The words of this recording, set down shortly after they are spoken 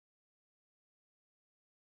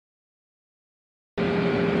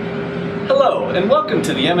Hello, and welcome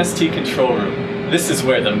to the MST control room. This is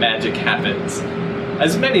where the magic happens.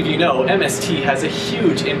 As many of you know, MST has a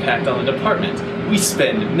huge impact on the department. We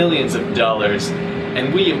spend millions of dollars,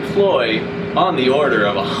 and we employ on the order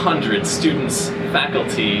of 100 students,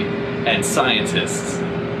 faculty, and scientists.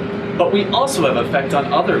 But we also have effect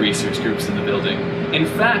on other research groups in the building. In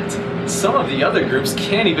fact, some of the other groups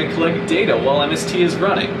can't even collect data while MST is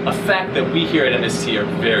running, a fact that we here at MST are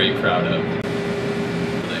very proud of.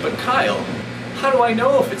 But Kyle, how do I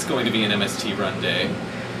know if it's going to be an MST run day?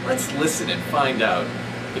 Let's listen and find out.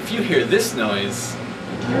 If you hear this noise,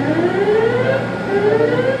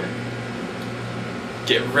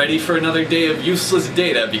 get ready for another day of useless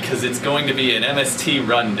data because it's going to be an MST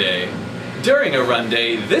run day. During a run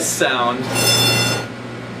day, this sound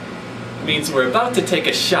means we're about to take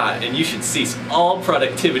a shot and you should cease all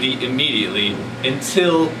productivity immediately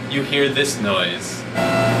until you hear this noise.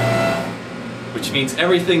 Which means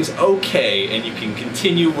everything's okay and you can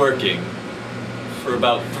continue working for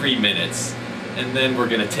about 3 minutes. And then we're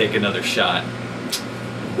gonna take another shot.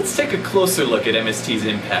 Let's take a closer look at MST's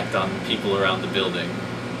impact on people around the building.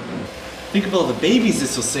 Think of all the babies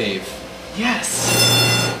this will save. Yes!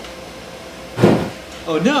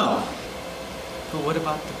 Oh no! But what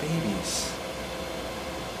about the babies?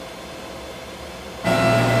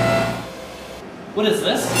 What is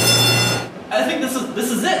this? I think this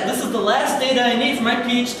is it. This is the last data I need for my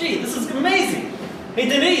PhD. This is amazing. Hey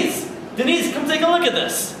Denise! Denise, come take a look at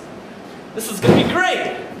this. This is gonna be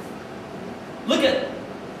great. Look at...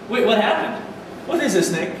 Wait, what happened? What is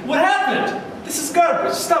this, Nick? What happened? This is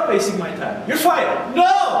garbage. Stop wasting my time. You're fired.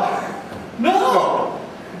 No! No!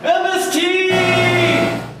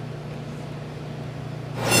 MST!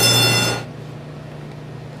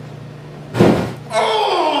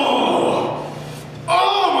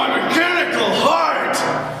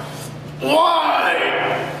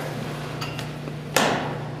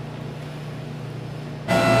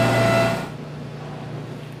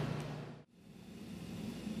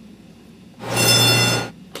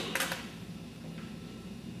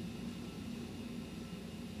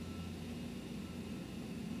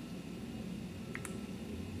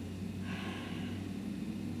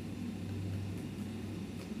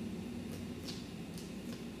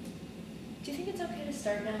 Do you think it's okay to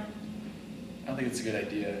start now? I don't think it's a good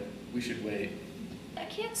idea. We should wait. I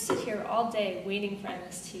can't sit here all day waiting for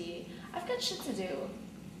MST. I've got shit to do.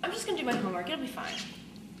 I'm just gonna do my homework. It'll be fine.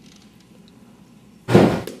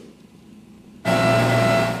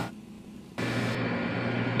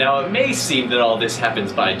 Now it may seem that all this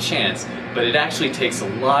happens by chance, but it actually takes a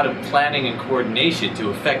lot of planning and coordination to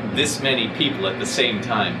affect this many people at the same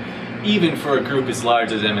time, even for a group as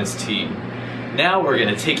large as MST. Now we're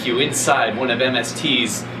going to take you inside one of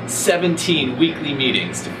MST's 17 weekly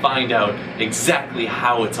meetings to find out exactly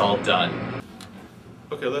how it's all done.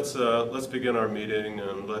 Okay, let's begin our meeting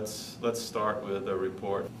and let's start with a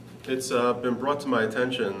report. It's been brought to my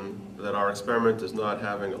attention that our experiment is not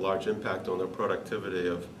having a large impact on the productivity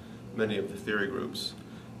of many of the theory groups.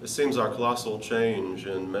 It seems our colossal change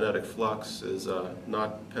in magnetic flux is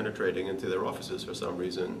not penetrating into their offices for some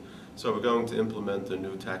reason, so we're going to implement a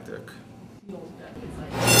new tactic.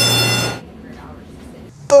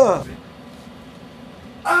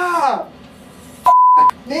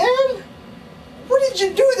 Man! What did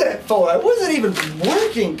you do that for? I wasn't even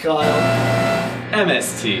working, Kyle.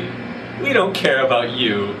 MST, we don't care about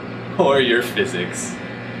you or your physics.